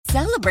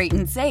Celebrate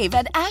and save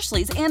at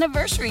Ashley's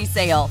Anniversary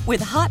Sale.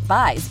 With Hot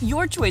Buys,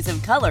 your choice of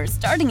colors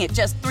starting at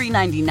just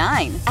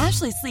 $3.99.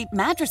 Ashley Sleep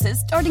mattresses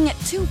starting at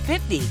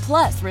 $2.50.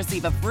 Plus,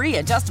 receive a free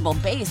adjustable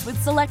base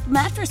with select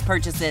mattress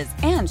purchases.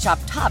 And shop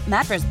top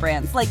mattress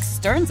brands like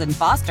Stearns &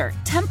 Foster,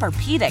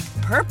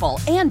 Tempur-Pedic, Purple,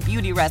 and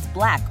Beautyrest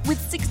Black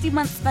with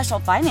 60-month special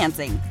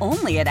financing.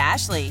 Only at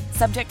Ashley.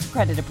 Subject to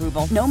credit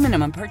approval. No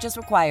minimum purchase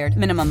required.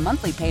 Minimum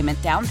monthly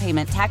payment, down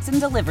payment, tax, and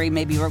delivery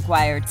may be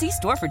required. See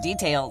store for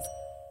details.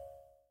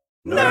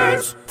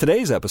 Nerds!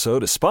 Today's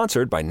episode is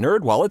sponsored by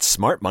NerdWallet's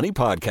Smart Money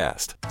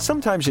Podcast.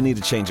 Sometimes you need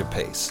a change of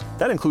pace.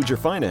 That includes your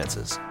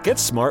finances. Get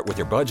smart with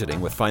your budgeting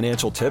with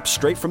financial tips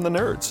straight from the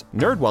nerds.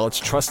 NerdWallet's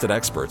trusted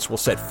experts will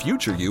set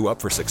future you up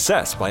for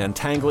success by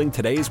untangling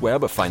today's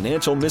web of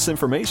financial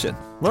misinformation.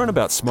 Learn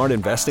about smart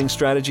investing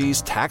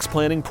strategies, tax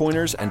planning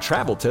pointers, and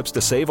travel tips to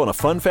save on a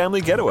fun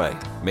family getaway.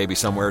 Maybe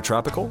somewhere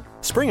tropical?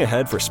 Spring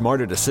ahead for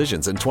smarter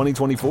decisions in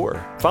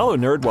 2024. Follow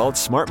NerdWallet's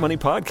Smart Money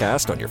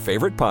Podcast on your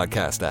favorite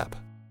podcast app.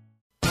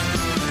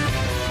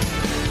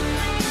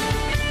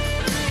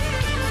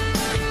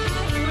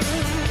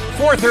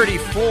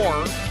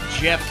 434,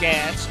 Jeff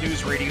Katz,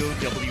 News Radio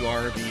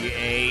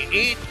WRVA.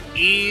 It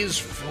is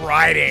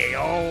Friday.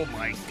 Oh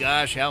my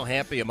gosh, how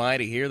happy am I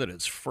to hear that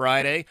it's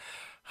Friday.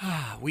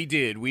 We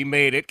did. We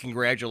made it.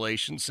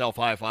 Congratulations.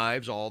 Self-high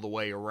fives all the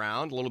way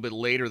around. A little bit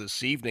later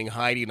this evening,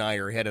 Heidi and I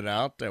are headed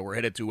out. We're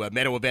headed to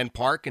Meadow Event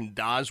Park in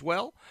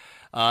Doswell.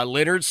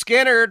 Lynyrd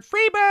Skynyrd,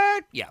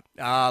 Freebird.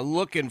 Yeah,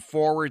 looking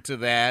forward to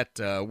that.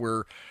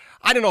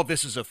 I don't know if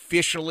this is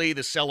officially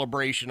the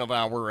celebration of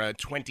our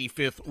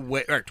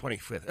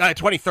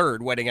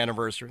 23rd wedding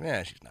anniversary.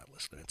 She's not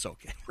listening. It's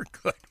okay. We're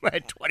good. We're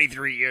at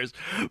 23 years.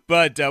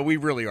 But we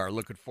really are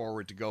looking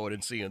forward to going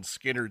and seeing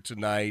Skynyrd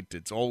tonight.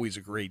 It's always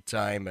a great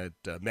time at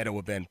Meadow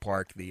Event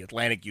Park, the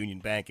Atlantic Union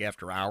Bank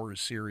After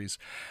Hours series.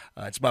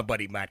 It's my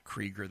buddy Matt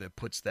Krieger that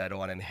puts that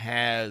on and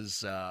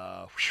has,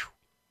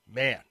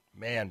 man.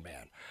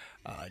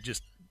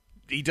 Just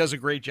he does a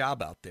great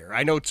job out there.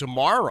 I know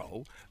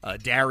tomorrow,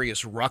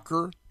 Darius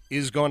Rucker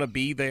is going to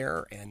be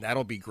there, and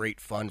that'll be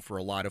great fun for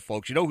a lot of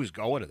folks. You know who's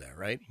going to that,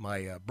 right?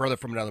 My brother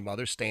from another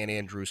mother, Stan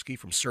Andruski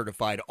from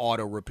Certified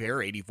Auto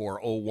Repair,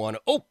 8401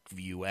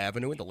 Oakview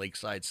Avenue in the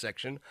Lakeside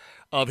section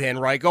of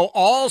Henrico.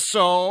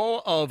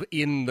 Also of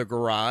In the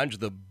Garage,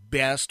 the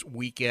best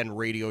weekend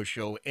radio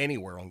show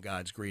anywhere on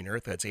God's green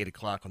earth. That's 8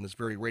 o'clock on this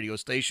very radio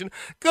station.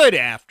 Good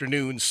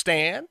afternoon,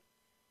 Stan.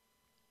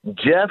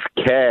 Jeff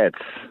Katz.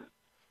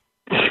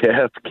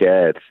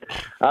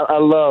 I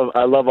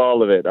love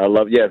all of it.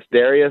 Yes,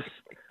 Darius,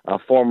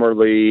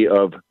 formerly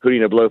of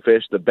Hootie and the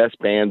Blowfish, the best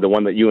band, the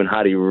one that you and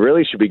Heidi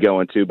really should be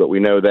going to, but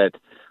we know that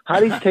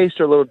Heidi's tastes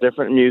are a little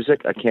different in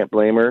music. I can't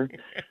blame her.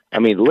 I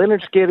mean,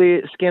 Lynyrd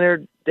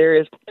Skynyrd,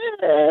 Darius,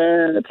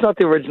 it's not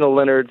the original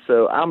Lynyrd,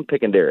 so I'm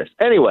picking Darius.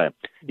 Anyway,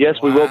 yes,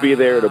 we will be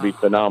there. It'll be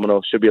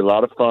phenomenal. Should be a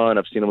lot of fun.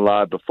 I've seen them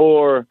live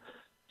before.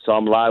 Saw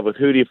them live with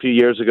Hootie a few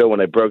years ago when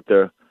they broke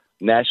their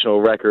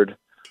national record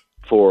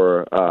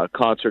for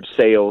concert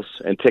sales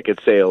and ticket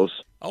sales.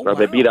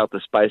 They beat out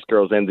the Spice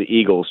Girls and the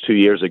Eagles 2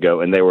 years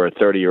ago, and they were a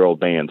 30-year-old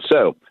band.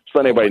 So just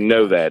let anybody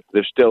know that.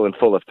 They're still in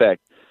full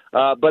effect.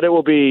 But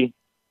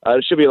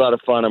it should be a lot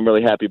of fun. I'm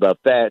really happy about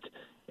that.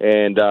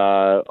 And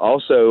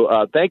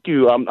also, thank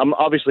you. I'm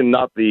obviously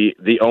not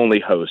the only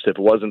host. If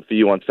it wasn't for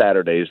you on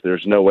Saturdays,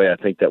 there's no way I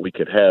think that we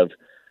could have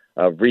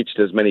reached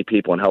as many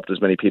people and helped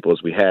as many people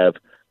as we have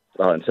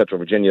in Central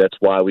Virginia. That's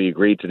why we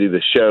agreed to do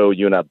the show.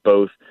 You and I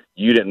both.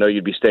 You didn't know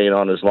you'd be staying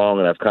on as long,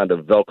 and I've kind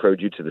of Velcroed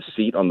you to the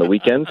seat on the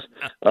weekends,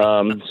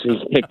 so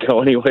you can't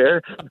go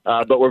anywhere.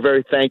 But we're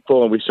very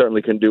thankful, and we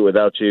certainly couldn't do it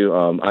without you.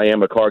 I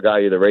am a car guy,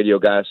 you're the radio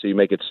guy, so you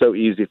make it so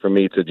easy for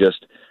me to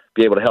just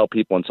be able to help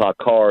people and talk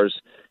cars,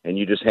 and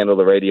you just handle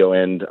the radio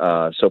end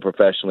so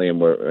professionally.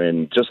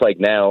 And just like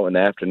now in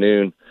the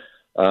afternoon,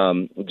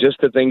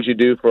 just the things you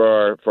do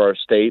for our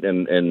state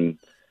and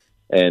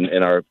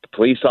our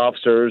police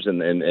officers, and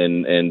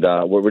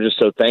we're just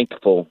so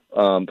thankful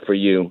for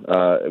you.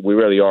 We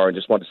really are. And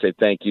just want to say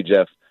thank you,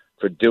 Jeff,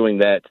 for doing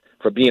that,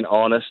 for being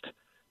honest.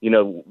 You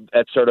know,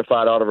 at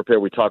Certified Auto Repair,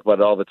 we talk about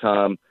it all the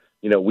time.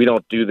 You know, we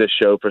don't do this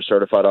show for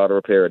Certified Auto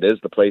Repair. It is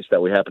the place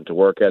that we happen to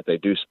work at. They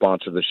do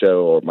sponsor the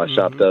show, or my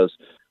shop does,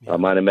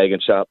 mine and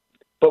Megan's shop.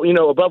 But, you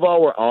know, above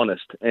all, we're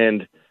honest.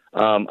 And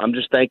I'm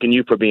just thanking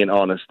you for being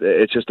honest.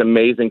 It's just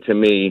amazing to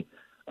me.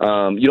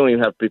 You don't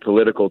even have to be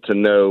political to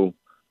know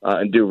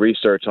and do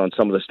research on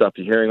some of the stuff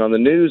you're hearing on the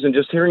news, and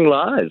just hearing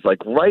lies, like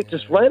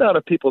just right out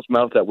of people's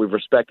mouth that we've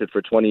respected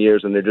for 20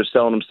 years, and they're just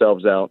selling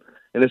themselves out.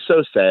 And it's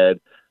so sad.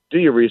 Do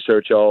your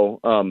research,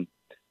 y'all.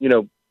 You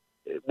know,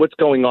 what's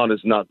going on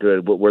is not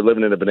good. We're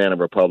living in a banana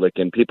republic,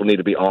 and people need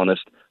to be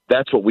honest.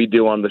 That's what we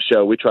do on the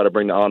show. We try to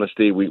bring the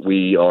honesty.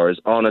 We are as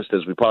honest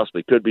as we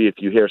possibly could be. If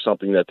you hear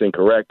something that's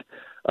incorrect,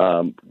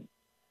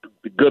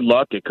 good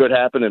luck. It could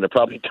happen, and it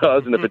probably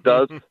does. And if it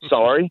does,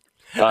 sorry.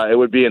 It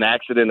would be an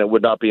accident. It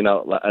would not be an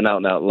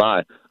out-and-out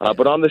lie.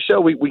 But on the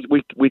show,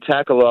 we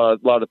tackle a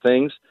lot of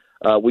things.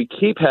 We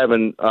keep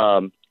having,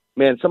 some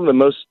of the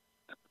most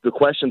the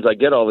questions I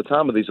get all the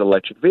time are these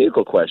electric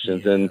vehicle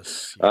questions. And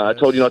I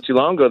told you not too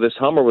long ago this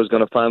Hummer was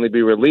going to finally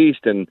be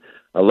released, and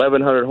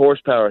 1,100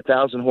 horsepower,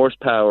 1,000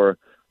 horsepower,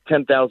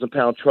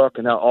 10,000-pound truck,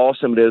 and how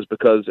awesome it is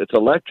because it's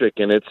electric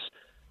and it's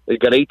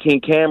got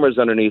 18 cameras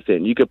underneath it.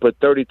 And you could put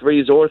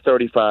 33s or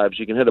 35s.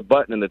 You can hit a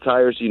button and the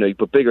tires, you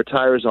put bigger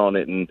tires on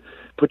it and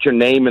put your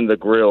name in the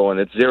grill, and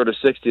it's 0 to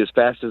 60 as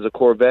fast as a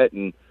Corvette.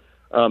 And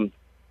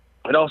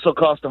it also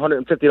costs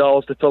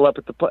 $150 to fill up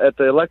at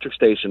the electric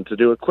station to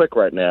do it quick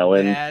right now.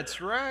 And that's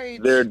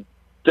right. They're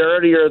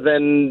dirtier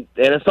than,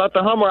 and it's not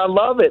the Hummer. I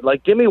love it.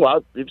 Like, give me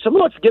one. If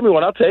someone wants to give me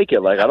one, I'll take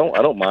it. Like, I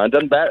don't mind.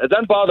 It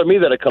doesn't bother me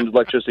that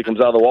electricity comes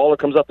out of the wall or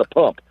comes out the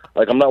pump.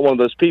 Like, I'm not one of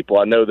those people.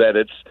 I know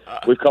that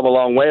we've come a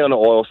long way on the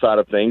oil side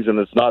of things, and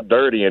it's not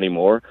dirty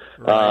anymore.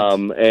 Right.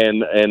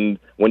 And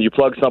when you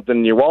plug something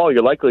in your wall,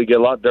 you're likely to get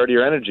a lot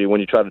dirtier energy when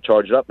you try to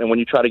charge it up. And when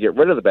you try to get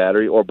rid of the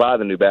battery or buy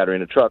the new battery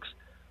in the trucks,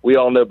 we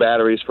all know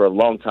batteries for a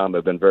long time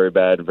have been very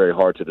bad and very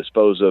hard to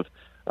dispose of.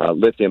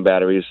 Lithium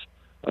batteries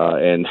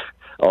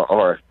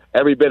are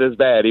every bit as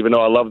bad, even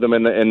though I love them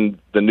in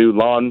the new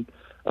lawn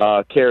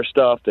care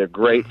stuff. They're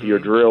great for your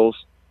drills.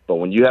 But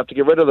when you have to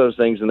get rid of those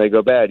things and they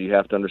go bad, you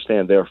have to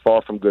understand they're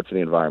far from good for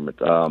the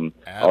environment.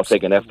 I'll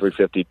take an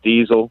F-350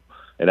 diesel,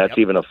 and that's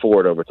even a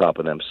Ford over top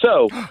of them.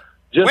 So,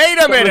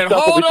 wait a minute.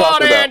 Hold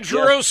on,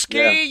 Andrewski.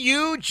 Yeah.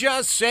 You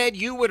just said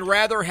you would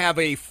rather have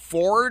a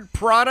Ford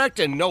product,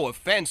 and no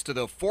offense to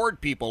the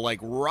Ford people like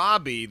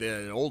Robbie,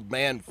 the old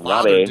man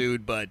father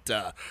dude, but,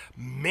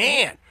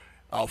 man,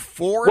 a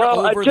Ford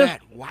over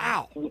that.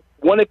 Wow.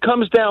 When it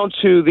comes down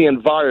to the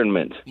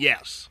environment,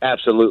 yes,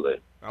 absolutely.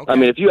 Okay. I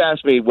mean, if you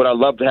ask me, would I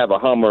love to have a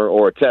Hummer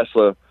or a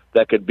Tesla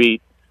that could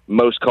beat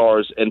most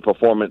cars in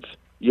performance?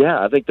 Yeah,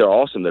 I think they're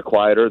awesome. They're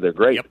quieter. They're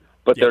great.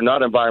 But they're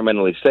not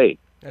environmentally safe.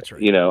 That's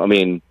right. I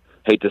mean,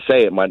 hate to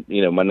say it, my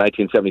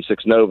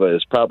 1976 Nova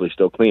is probably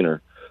still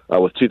cleaner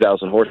with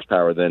 2,000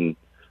 horsepower than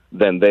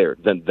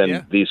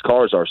these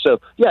cars are. So,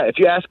 yeah, if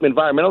you ask me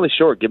environmentally,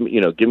 sure, give me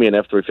an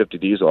F-350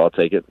 diesel. I'll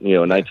take it,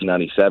 in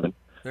 1997.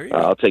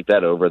 I'll take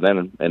that over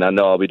then, and I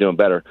know I'll be doing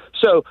better.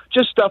 So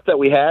just stuff that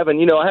we have,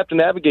 and, I have to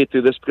navigate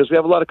through this because we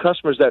have a lot of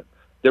customers that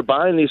they're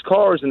buying these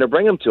cars and they're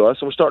bringing them to us,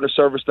 and we're starting to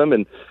service them,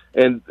 and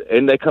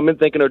they come in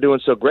thinking they're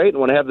doing so great,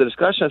 and when I have the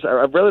discussions, I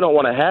really don't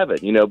want to have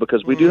it,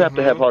 because we do have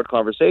to have hard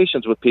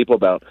conversations with people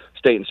about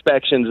state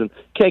inspections, and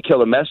can't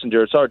kill a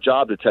messenger. It's our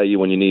job to tell you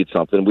when you need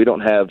something. We don't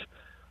have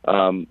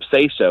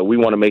say-so. We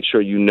want to make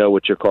sure you know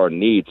what your car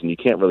needs, and you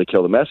can't really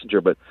kill the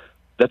messenger, but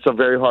that's a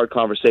very hard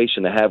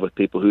conversation to have with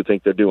people who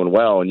think they're doing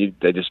well, and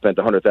they just spent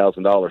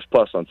 $100,000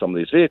 plus on some of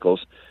these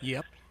vehicles.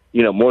 Yep.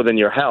 More than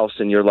your house,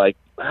 and you're like,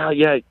 well,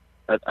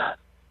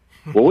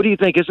 what do you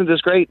think? Isn't this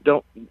great?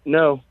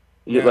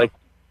 Like,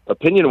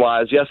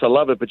 opinion-wise, yes, I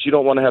love it, but you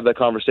don't want to have that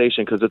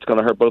conversation because it's going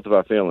to hurt both of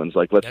our feelings.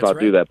 Like, let's not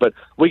do that. But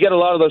we get a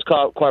lot of those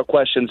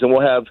questions, and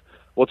we'll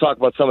talk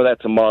about some of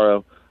that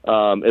tomorrow.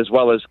 As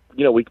well as,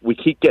 we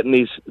keep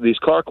getting these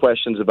car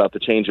questions about the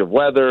change of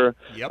weather,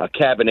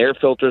 cabin air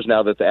filters,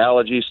 now that the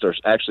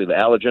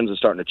allergens are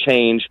starting to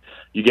change.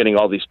 You're getting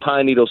all these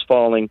pine needles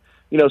falling.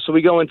 So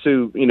we go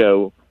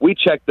into, we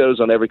check those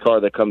on every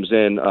car that comes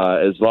in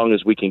as long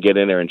as we can get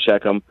in there and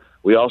check them.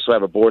 We also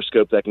have a bore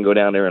scope that can go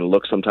down there and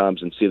look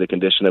sometimes and see the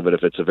condition of it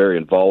if it's a very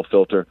involved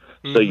filter,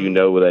 so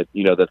that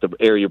that the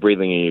air you're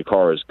breathing in your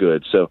car is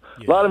good. So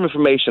a lot of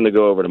information to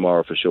go over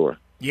tomorrow for sure.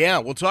 Yeah,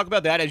 we'll talk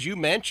about that. As you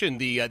mentioned,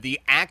 the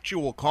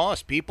actual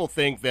cost. People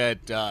think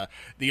that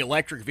the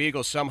electric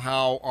vehicles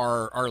somehow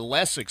are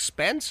less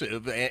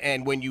expensive,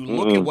 and when you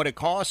look at what it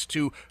costs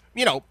to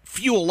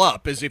fuel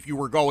up as if you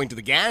were going to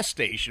the gas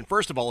station.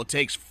 First of all, it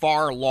takes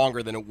far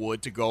longer than it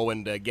would to go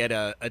and get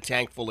a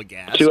tank full of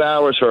gas. 2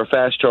 hours for a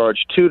fast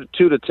charge, 2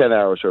 to 10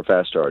 hours for a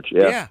fast charge.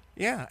 Yeah.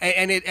 Yeah,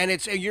 and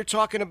it's you're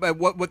talking about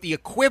what the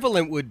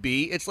equivalent would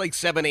be. It's like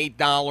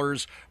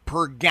 $7-8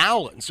 per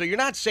gallon. So you're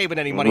not saving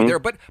any money there.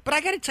 But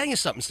I got to tell you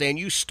something, Stan.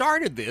 You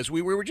started this.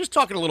 We were just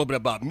talking a little bit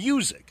about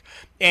music,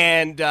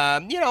 and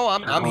I'm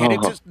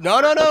headed to no.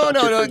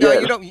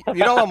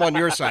 I'm on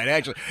your side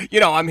actually.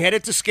 I'm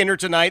headed to Skinner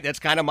tonight. That's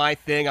kind of my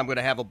thing. I'm going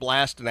to have a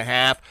blast and a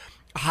half.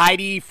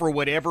 Heidi, for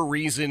whatever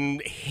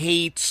reason,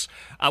 hates,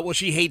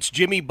 she hates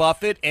Jimmy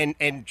Buffett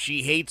and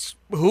she hates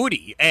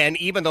Hootie. And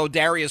even though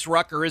Darius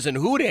Rucker isn't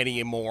Hootie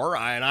anymore,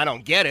 and I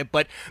don't get it,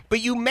 but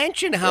you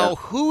mentioned how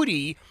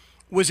Hootie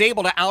was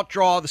able to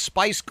outdraw the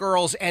Spice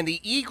Girls and the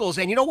Eagles.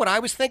 And what I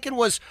was thinking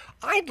was,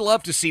 I'd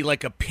love to see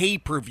like a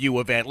pay-per-view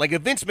event, like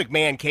if Vince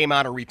McMahon came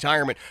out of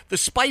retirement, the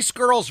Spice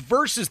Girls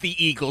versus the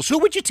Eagles. Who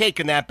would you take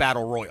in that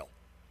battle royal?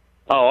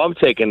 Oh, I'm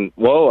taking,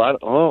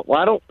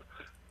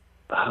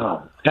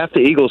 half the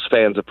Eagles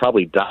fans have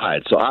probably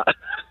died, so I'm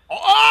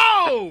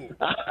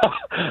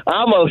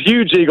a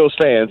huge Eagles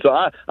fan, so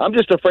I'm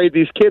just afraid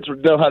these kids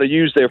would know how to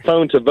use their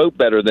phone to vote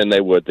better than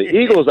they would. The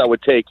Eagles I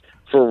would take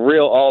for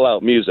real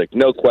all-out music,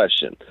 no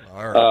question.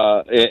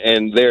 Right.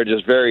 And they're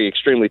just very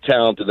extremely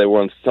talented. They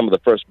were on some of the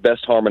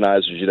best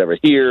harmonizers you'd ever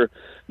hear,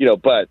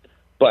 But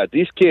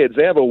these kids,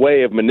 they have a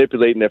way of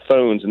manipulating their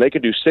phones, and they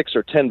can do 6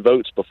 or 10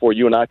 votes before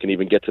you and I can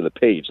even get to the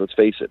page. Let's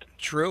face it.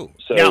 True.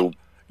 So.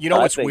 You know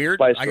what's I think weird?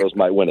 Spice Girls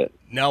might win it.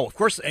 No, of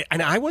course,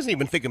 and I wasn't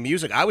even thinking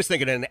music. I was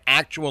thinking an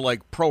actual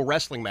pro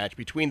wrestling match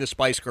between the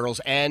Spice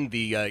Girls and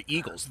the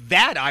Eagles.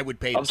 That I would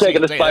pay. I'm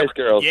taking the Spice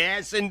Girls.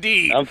 Yes,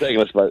 indeed. I'm taking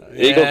the Spice.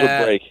 Eagles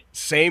would break.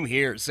 Same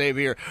here.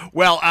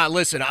 Well,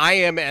 listen, I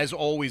am as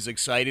always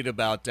excited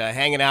about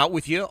hanging out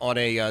with you on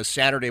a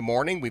Saturday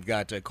morning. We've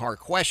got car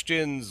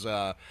questions.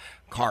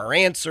 Car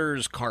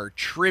answers, car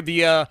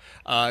trivia,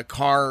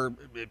 car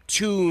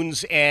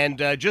tunes, and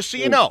just so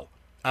you know,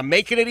 I'm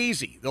making it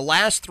easy. The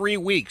last 3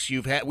 weeks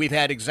we've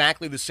had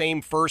exactly the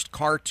same first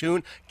car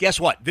tune. Guess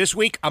what? This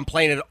week I'm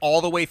playing it all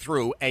the way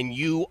through, and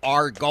you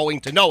are going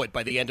to know it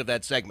by the end of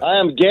that segment. I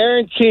am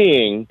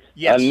guaranteeing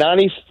a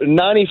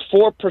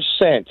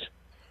 94%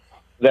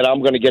 that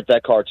I'm going to get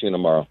that car tune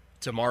tomorrow.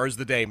 Tomorrow's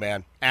the day,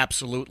 man.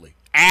 Absolutely.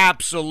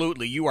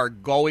 Absolutely. You are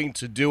going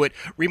to do it.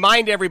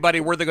 Remind everybody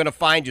where they're going to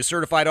find you.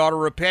 Certified Auto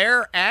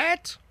Repair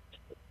at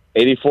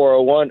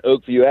 8401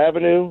 Oakview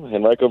Avenue,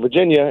 Henrico,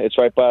 Virginia. It's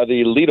right by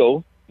the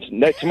Lidl.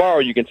 Tomorrow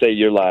you can say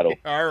you're Lidl.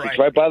 All right. It's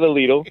right by the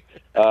Lidl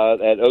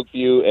at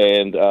Oakview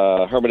and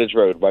Hermitage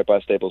Road, right by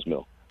Staples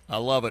Mill. I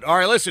love it. All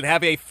right, listen,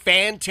 have a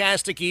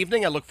fantastic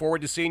evening. I look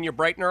forward to seeing you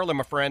bright and early,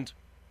 my friend.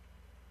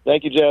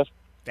 Thank you, Jeff.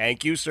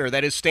 Thank you, sir.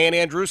 That is Stan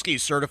Andruski,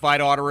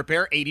 Certified Auto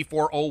Repair,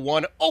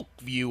 8401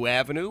 Oakview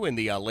Avenue in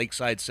the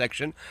Lakeside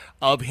section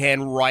of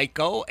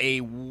Henrico.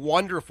 A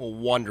wonderful,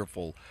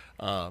 wonderful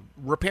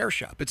repair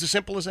shop. It's as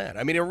simple as that.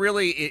 I mean,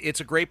 it's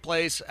a great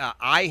place.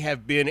 I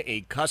have been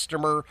a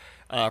customer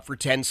for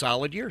 10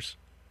 solid years,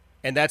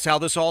 and that's how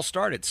this all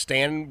started.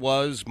 Stan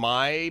was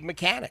my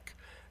mechanic,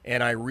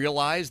 and I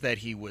realized that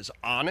he was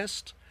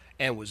honest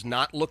and was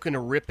not looking to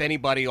rip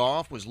anybody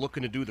off, was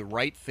looking to do the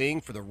right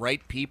thing for the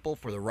right people,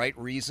 for the right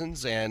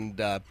reasons.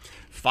 And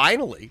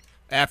finally,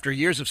 after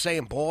years of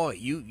saying, boy,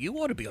 you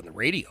ought to be on the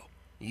radio.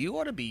 You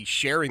ought to be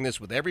sharing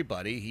this with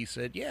everybody. He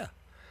said, yeah.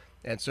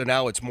 And so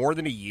now it's more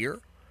than a year,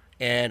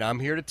 and I'm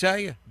here to tell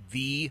you,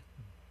 the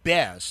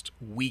best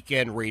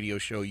weekend radio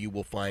show you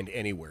will find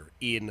anywhere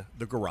in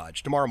the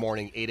garage. Tomorrow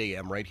morning, 8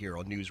 a.m. right here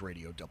on News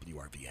Radio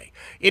WRVA.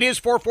 It is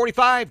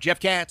 4:45. Jeff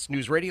Katz,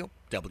 News Radio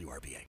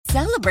WRVA.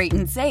 Celebrate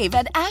and save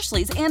at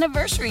Ashley's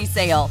Anniversary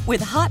Sale.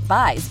 With Hot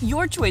Buys,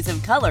 your choice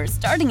of colors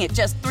starting at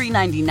just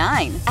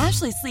 $3.99.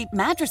 Ashley Sleep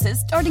mattresses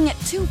starting at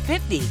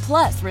 $2.50.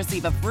 Plus,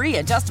 receive a free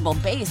adjustable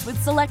base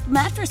with select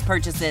mattress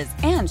purchases.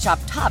 And shop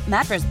top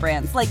mattress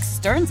brands like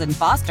Stearns &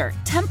 Foster,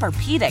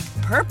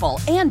 Tempur-Pedic,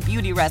 Purple, and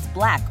Beautyrest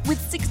Black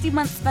with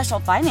 60-month special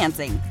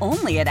financing.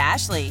 Only at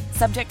Ashley.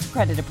 Subject to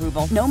credit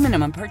approval. No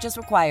minimum purchase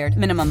required.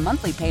 Minimum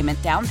monthly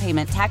payment, down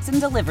payment, tax, and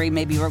delivery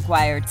may be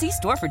required. See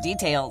store for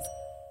details.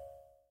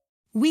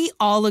 We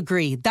all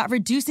agree that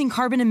reducing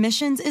carbon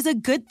emissions is a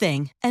good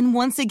thing. And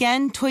once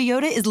again,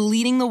 Toyota is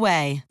leading the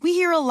way. We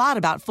hear a lot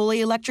about fully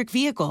electric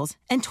vehicles,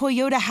 and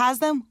Toyota has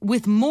them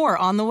with more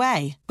on the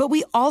way. But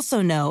we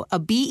also know a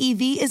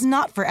BEV is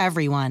not for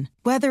everyone.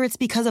 Whether it's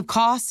because of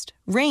cost,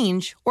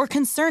 range, or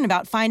concern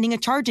about finding a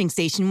charging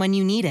station when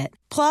you need it.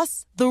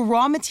 Plus, the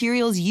raw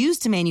materials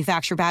used to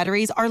manufacture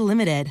batteries are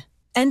limited.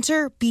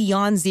 Enter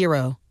Beyond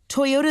Zero,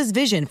 Toyota's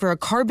vision for a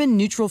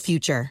carbon-neutral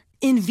future.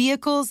 In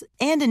vehicles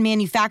and in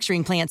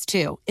manufacturing plants,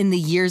 too, in the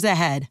years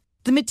ahead.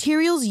 The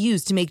materials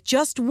used to make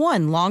just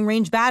one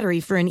long-range battery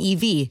for an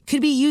EV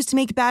could be used to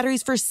make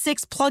batteries for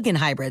 6 plug-in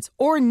hybrids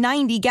or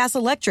 90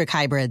 gas-electric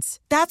hybrids.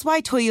 That's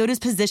why Toyota's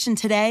position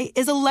today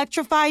is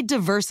electrified,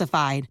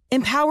 diversified,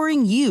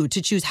 empowering you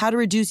to choose how to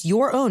reduce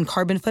your own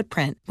carbon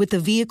footprint with the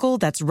vehicle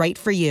that's right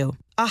for you.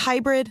 A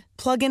hybrid,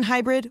 plug-in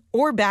hybrid,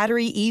 or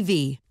battery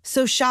EV.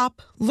 So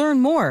shop, learn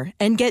more,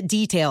 and get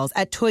details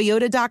at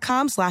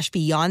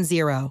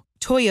toyota.com/beyondzero.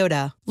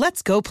 Toyota,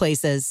 let's go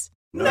places.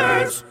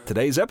 Nerds.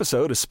 Today's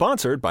episode is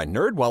sponsored by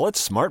NerdWallet's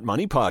Smart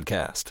Money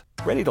Podcast.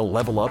 Ready to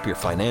level up your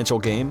financial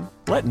game?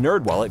 Let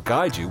NerdWallet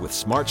guide you with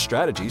smart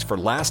strategies for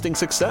lasting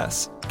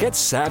success. Get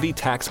savvy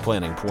tax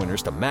planning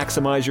pointers to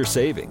maximize your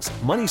savings,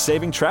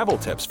 money-saving travel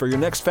tips for your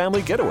next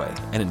family getaway,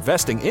 and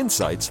investing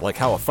insights like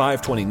how a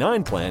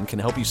 529 plan can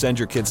help you send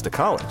your kids to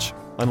college.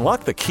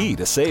 Unlock the key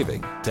to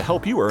saving to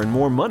help you earn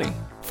more money.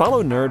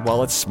 Follow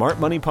NerdWallet's Smart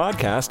Money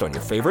Podcast on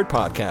your favorite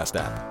podcast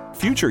app.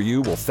 Future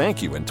you will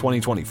thank you in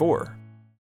 2024.